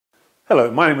Hello,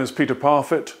 my name is Peter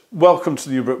Parfitt. Welcome to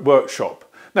the new Brit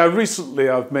workshop. Now recently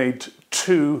I've made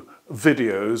two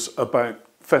videos about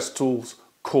Festool's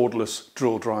cordless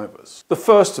drill drivers. The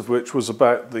first of which was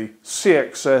about the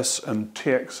CXS and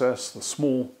TXS, the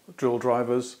small drill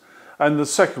drivers, and the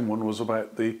second one was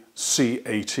about the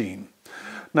C18.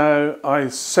 Now I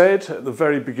said at the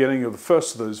very beginning of the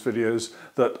first of those videos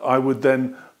that I would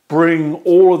then bring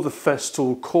all of the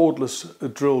Festool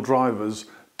cordless drill drivers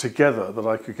together that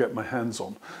I could get my hands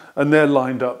on, and they're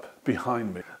lined up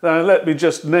behind me. Now let me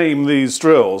just name these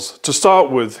drills. To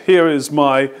start with, here is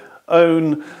my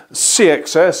own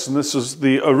CXS, and this is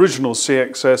the original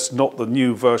CXS, not the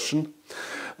new version.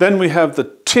 Then we have the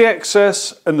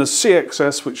TXS and the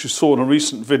CXS, which you saw in a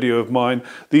recent video of mine.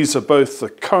 These are both the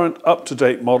current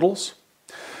up-to-date models.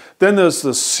 Then there's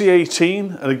the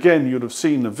C18, and again you'd have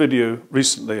seen a video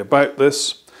recently about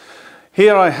this.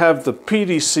 Here I have the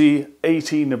PDC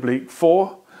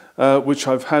 18/4, which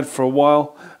I've had for a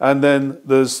while, and then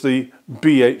there's the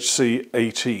BHC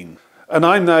 18. And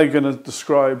I'm now going to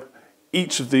describe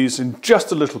each of these in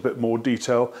just a little bit more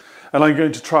detail, and I'm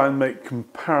going to try and make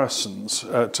comparisons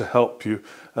to help you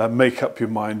make up your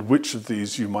mind which of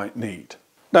these you might need.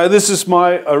 Now this is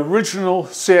my original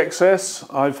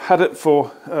CXS. I've had it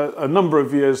for a number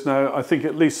of years now, I think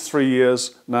at least 3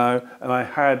 years now, and I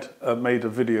had made a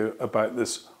video about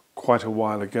this quite a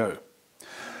while ago.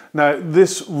 Now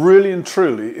this really and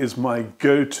truly is my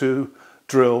go-to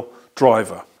drill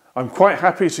driver. I'm quite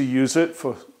happy to use it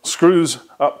for screws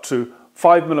up to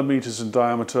 5mm in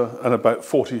diameter and about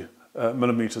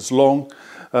 40mm long.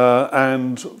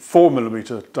 And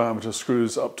 4mm diameter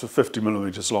screws up to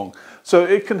 50mm long. So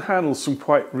it can handle some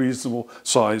quite reasonable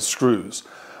sized screws.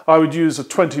 I would use a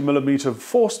 20mm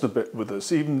Forstner bit with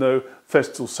this, even though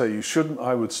Festool say you shouldn't.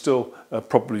 I would still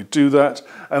probably do that.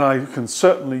 And I can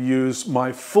certainly use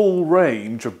my full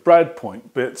range of brad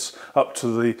point bits up to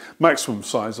the maximum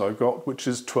size I've got, which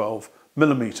is 12mm.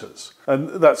 And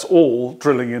that's all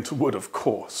drilling into wood, of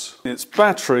course. Its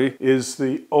battery is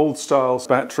the old style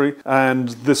battery, and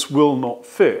this will not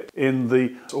fit in the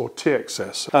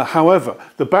TXS. However,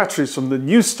 the batteries from the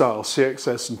new style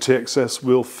CXS and TXS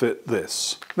will fit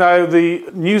this. Now the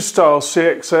new style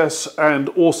CXS and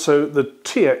also the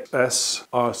TXS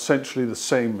are essentially the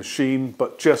same machine,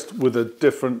 but just with a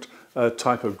different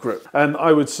type of grip. And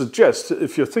I would suggest that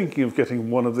if you're thinking of getting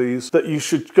one of these, that you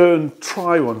should go and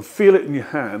try one, feel it in your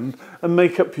hand, and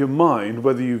make up your mind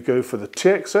whether you go for the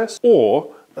TXS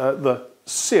or the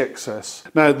CXS.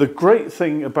 Now the great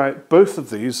thing about both of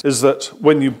these is that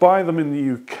when you buy them in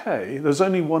the UK, there's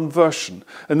only one version,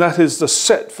 and that is the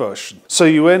set version. So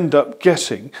you end up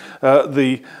getting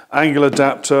the angle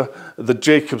adapter, the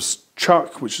Jacobs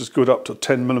chuck, which is good up to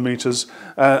 10mm,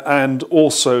 and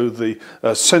also the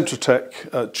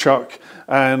Eccentric chuck,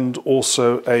 and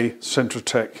also a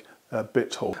Eccentric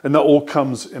bit hole. And that all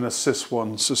comes in a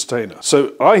Cis1 sustainer.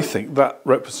 So I think that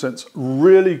represents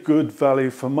really good value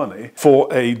for money for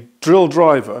a drill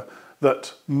driver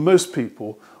that most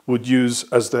people would use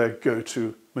as their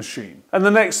go-to machine. And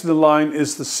the next in the line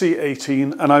is the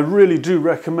C18, and I really do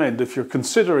recommend, if you're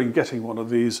considering getting one of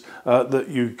these, that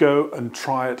you go and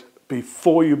try it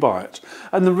before you buy it.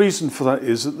 And the reason for that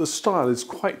is that the style is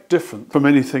quite different from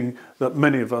anything that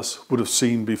many of us would have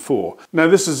seen before. Now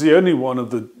this is the only one of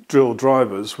the drill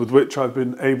drivers with which I've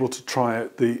been able to try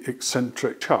out the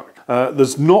Eccentric chuck.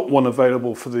 There's not one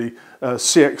available for the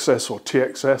CXS or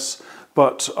TXS,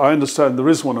 but I understand there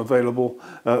is one available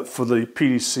for the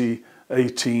PDC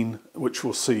 18, which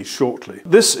we'll see shortly.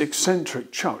 This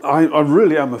Eccentric chuck, I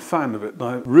really am a fan of it, and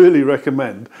I really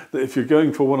recommend that if you're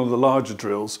going for one of the larger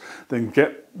drills, then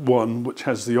get one which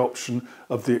has the option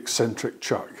of the Eccentric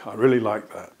chuck. I really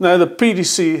like that. Now the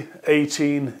PDC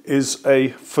 18 is a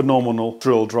phenomenal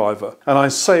drill driver, and I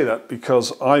say that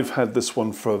because I've had this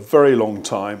one for a very long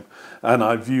time, and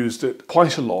I've used it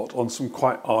quite a lot on some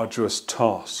quite arduous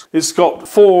tasks. It's got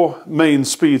 4 main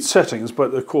speed settings,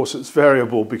 but of course it's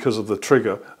variable because of the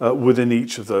trigger within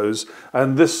each of those,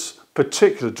 and this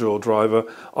particular drill driver,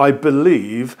 I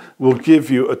believe, will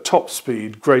give you a top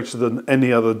speed greater than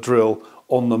any other drill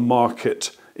on the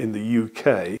market in the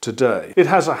UK today. It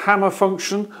has a hammer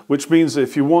function, which means that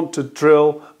if you want to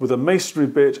drill with a masonry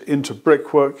bit into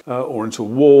brickwork or into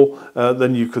wall,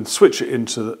 then you can switch it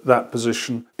into that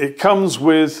position. It comes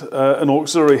with an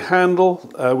auxiliary handle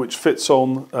which fits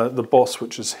on the boss,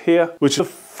 which is here, which the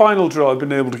final drill I've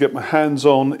been able to get my hands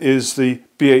on is the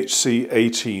BHC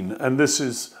 18, and this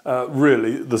is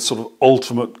really the sort of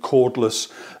ultimate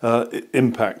cordless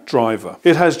impact driver.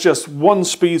 It has just one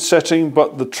speed setting,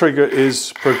 but the trigger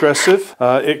is progressive.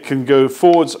 It can go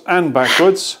forwards and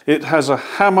backwards. It has a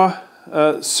hammer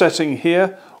setting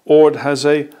here, or it has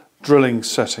a drilling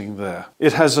setting there.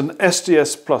 It has an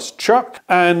SDS Plus chuck,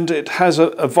 and it has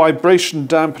a vibration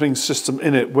dampening system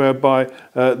in it whereby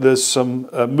there's some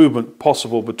movement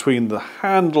possible between the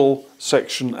handle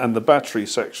section and the battery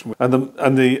section,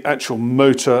 and the actual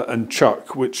motor and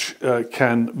chuck, which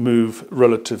can move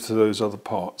relative to those other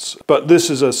parts. But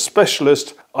this is a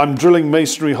specialist, I'm drilling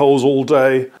masonry holes all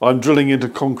day, I'm drilling into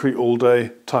concrete all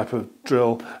day type of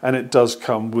drill, and it does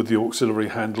come with the auxiliary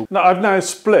handle. Now I've now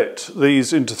split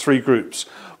these into three groups.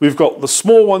 We've got the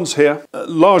small ones here,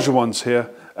 larger ones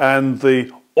here, and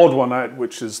the odd one out,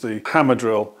 which is the hammer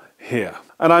drill here.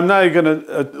 And I'm now going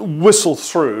to whistle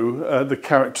through the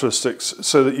characteristics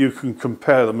so that you can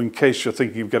compare them in case you're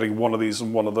thinking of getting one of these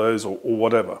and one of those, or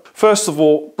whatever. First of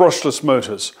all, brushless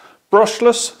motors.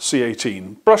 Brushless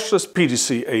C18, brushless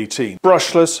PDC 18,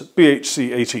 brushless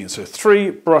BHC 18. So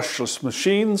three brushless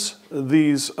machines.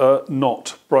 These are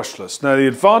not brushless. Now the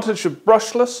advantage of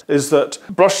brushless is that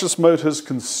brushless motors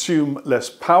consume less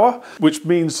power, which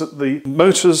means that the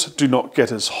motors do not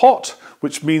get as hot,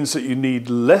 which means that you need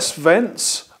less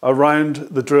vents around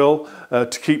the drill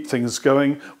to keep things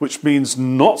going, which means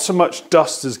not so much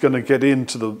dust is going to get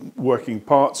into the working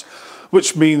parts,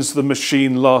 which means the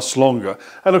machine lasts longer.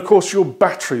 And of course your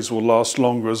batteries will last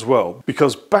longer as well,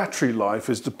 because battery life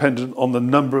is dependent on the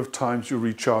number of times you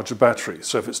recharge a battery.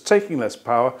 So if it's taking less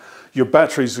power, your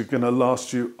batteries are going to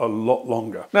last you a lot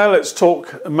longer. Now let's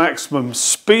talk maximum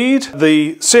speed.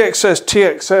 The CXS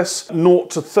TXS 0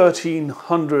 to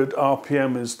 1300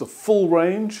 RPM is the full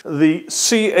range. The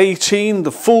C18,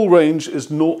 the full range, is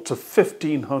 0 to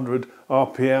 1500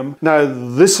 RPM. Now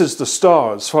this is the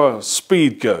star as far as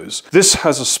speed goes. This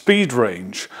has a speed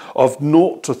range of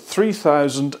 0 to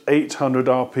 3800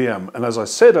 RPM, and as I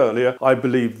said earlier, I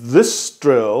believe this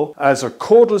drill as a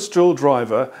cordless drill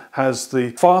driver has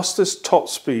the fastest top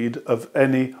speed of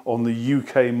any on the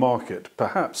UK market,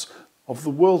 perhaps of the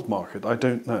world market, I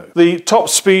don't know. The top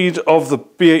speed of the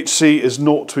BHC is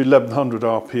 0 to 1100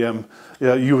 RPM.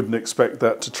 Yeah, you wouldn't expect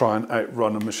that to try and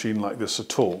outrun a machine like this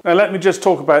at all. Now let me just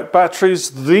talk about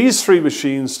batteries. These three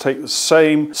machines take the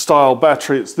same style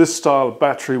battery. It's this style of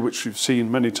battery which you've seen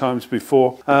many times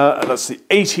before. And that's the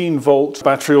 18-volt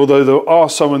battery, although there are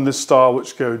some in this style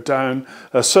which go down,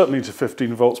 certainly to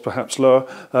 15 volts, perhaps lower,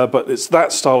 but it's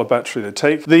that style of battery they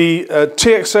take. The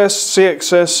TXS,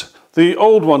 CXS, the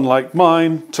old one like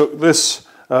mine took this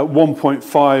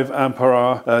 1.5 ampere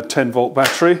hour 10 volt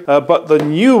battery, but the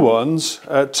new ones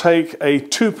take a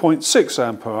 2.6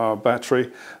 ampere hour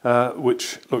battery,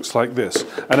 which looks like this,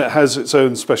 and it has its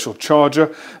own special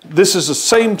charger. This is the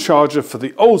same charger for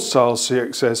the old style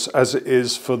CXS as it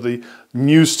is for the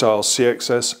new style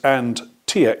CXS and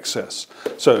TXS.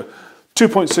 So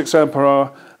 2.6 ampere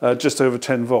hour, just over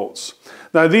 10 volts.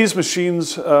 Now these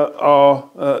machines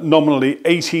are nominally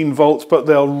 18 volts, but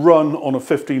they'll run on a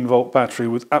 15 volt battery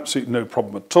with absolutely no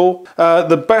problem at all.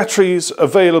 The batteries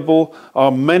available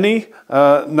are many.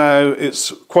 Now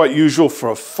it's quite usual for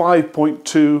a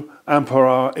 5.2 ampere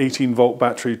hour 18 volt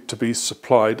battery to be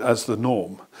supplied as the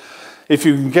norm. If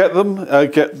you can get them,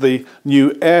 get the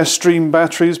new Airstream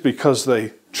batteries because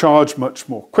they charge much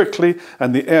more quickly,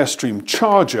 and the Airstream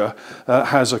charger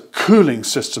has a cooling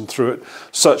system through it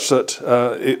such that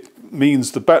it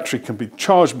means the battery can be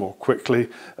charged more quickly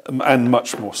and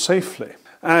much more safely.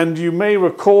 And you may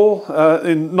recall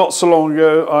not so long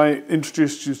ago I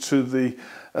introduced you to the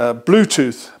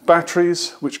Bluetooth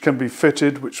batteries which can be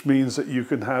fitted, which means that you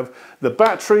can have the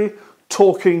battery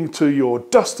talking to your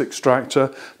dust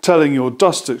extractor, telling your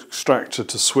dust extractor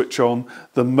to switch on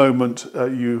the moment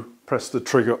you press the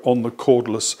trigger on the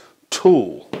cordless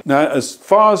tool. Now, as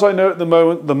far as I know at the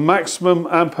moment, the maximum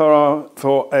ampere hour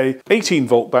for a 18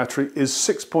 volt battery is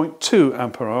 6.2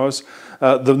 ampere hours.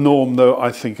 The norm, though,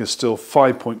 I think is still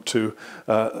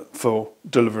 5.2 for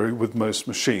delivery with most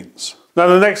machines. Now,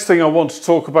 the next thing I want to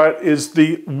talk about is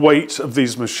the weight of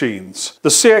these machines. The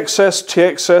CXS,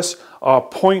 TXS are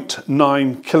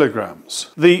 0.9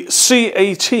 kilograms. The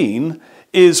C18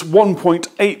 is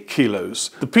 1.8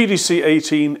 kilos. The PDC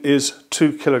 18 is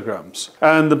 2 kilograms.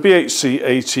 And the BHC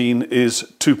 18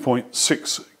 is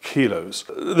 2.6 kilos.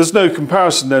 There's no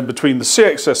comparison then between the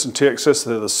CXS and TXS.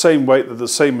 They're the same weight, they're the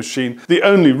same machine. The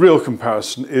only real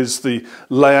comparison is the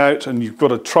layout, and you've got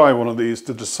to try one of these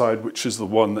to decide which is the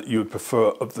one that you would prefer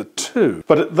of the two.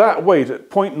 But at that weight, at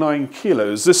 0.9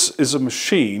 kilos, this is a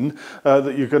machine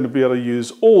that you're going to be able to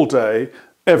use all day,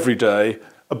 every day,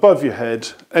 above your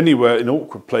head, anywhere in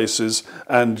awkward places,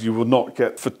 and you will not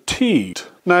get fatigued.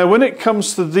 Now, when it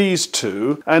comes to these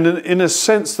two, and in a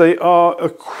sense they are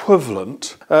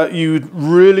equivalent, you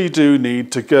really do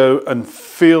need to go and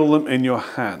feel them in your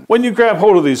hand. When you grab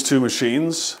hold of these two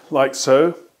machines, like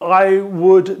so, I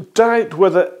would doubt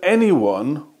whether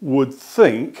anyone would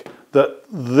think that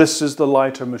this is the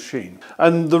lighter machine.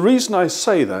 And the reason I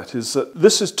say that is that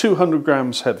this is 200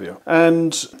 grams heavier.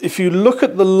 And if you look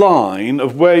at the line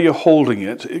of where you're holding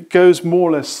it, it goes more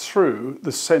or less through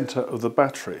the center of the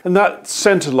battery. And that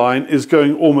center line is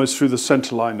going almost through the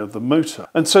center line of the motor.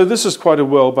 And so this is quite a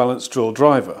well-balanced drill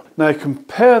driver. Now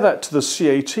compare that to the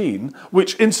C18,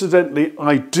 which incidentally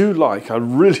I do like. I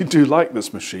really do like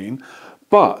this machine,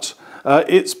 but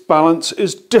its balance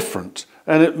is different,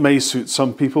 and it may suit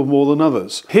some people more than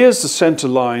others. Here's the center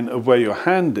line of where your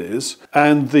hand is,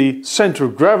 and the center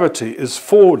of gravity is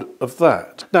forward of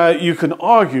that. Now you can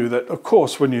argue that, of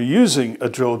course, when you're using a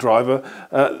drill driver,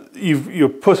 you're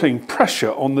putting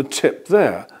pressure on the tip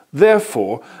there.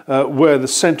 Therefore, where the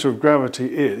center of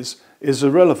gravity is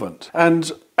irrelevant.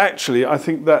 And actually, I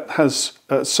think that has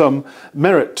some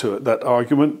merit to it, that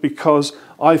argument, because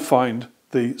I find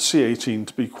the C18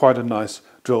 to be quite a nice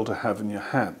drill to have in your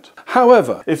hand.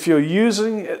 However, if you're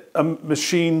using a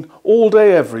machine all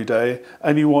day, every day,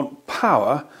 and you want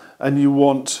power and you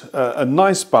want a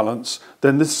nice balance,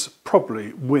 then this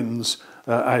probably wins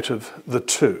out of the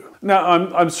two. Now,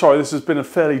 I'm sorry, this has been a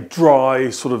fairly dry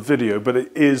sort of video, but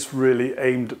it is really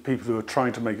aimed at people who are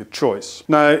trying to make a choice.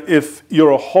 Now, if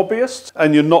you're a hobbyist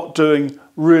and you're not doing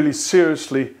really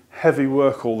seriously heavy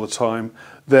work all the time,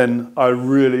 then I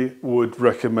really would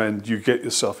recommend you get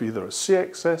yourself either a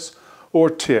CXS or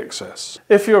a TXS.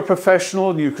 If you're a professional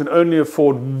and you can only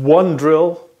afford one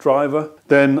drill driver,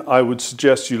 then I would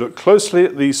suggest you look closely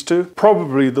at these two.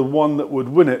 Probably the one that would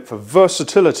win it for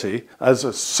versatility as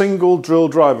a single drill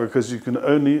driver, because you can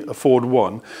only afford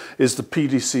one, is the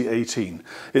PDC-18.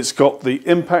 It's got the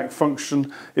impact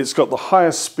function, it's got the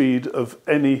highest speed of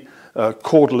any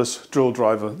cordless drill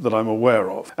driver that I'm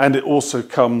aware of. And it also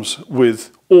comes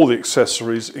with all the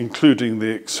accessories, including the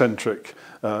Eccentric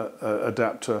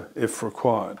adapter if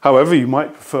required. However, you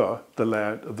might prefer the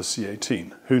layout of the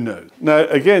C18, who knows. Now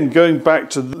again, going back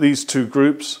to these two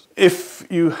groups, if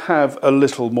you have a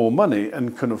little more money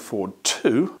and can afford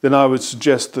two, then I would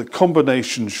suggest the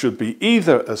combination should be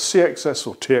either a CXS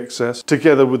or TXS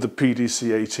together with the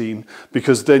PDC-18,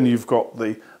 because then you've got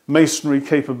the masonry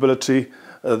capability,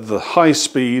 the high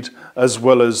speed, as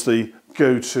well as the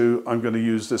go-to, I'm going to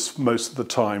use this most of the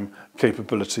time,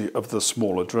 capability of the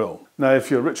smaller drill. Now,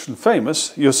 if you're rich and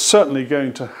famous, you're certainly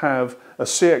going to have a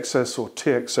CXS or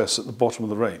TXS at the bottom of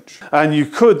the range. And you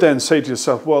could then say to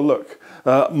yourself, well, look,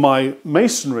 my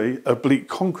masonry oblique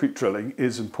concrete drilling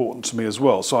is important to me as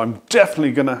well, so I'm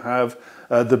definitely going to have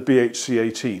the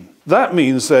BHC-18. That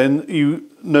means then you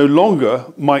no longer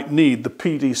might need the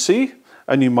PDC,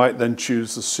 and you might then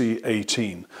choose the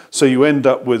C18. So you end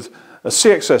up with a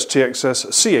CXS, TXS, a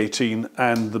C18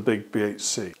 and the big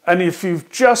BHC. And if you've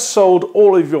just sold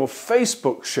all of your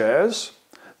Facebook shares,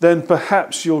 then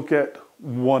perhaps you'll get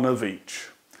one of each.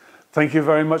 Thank you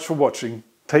very much for watching.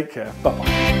 Take care.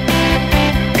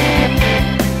 Bye-bye.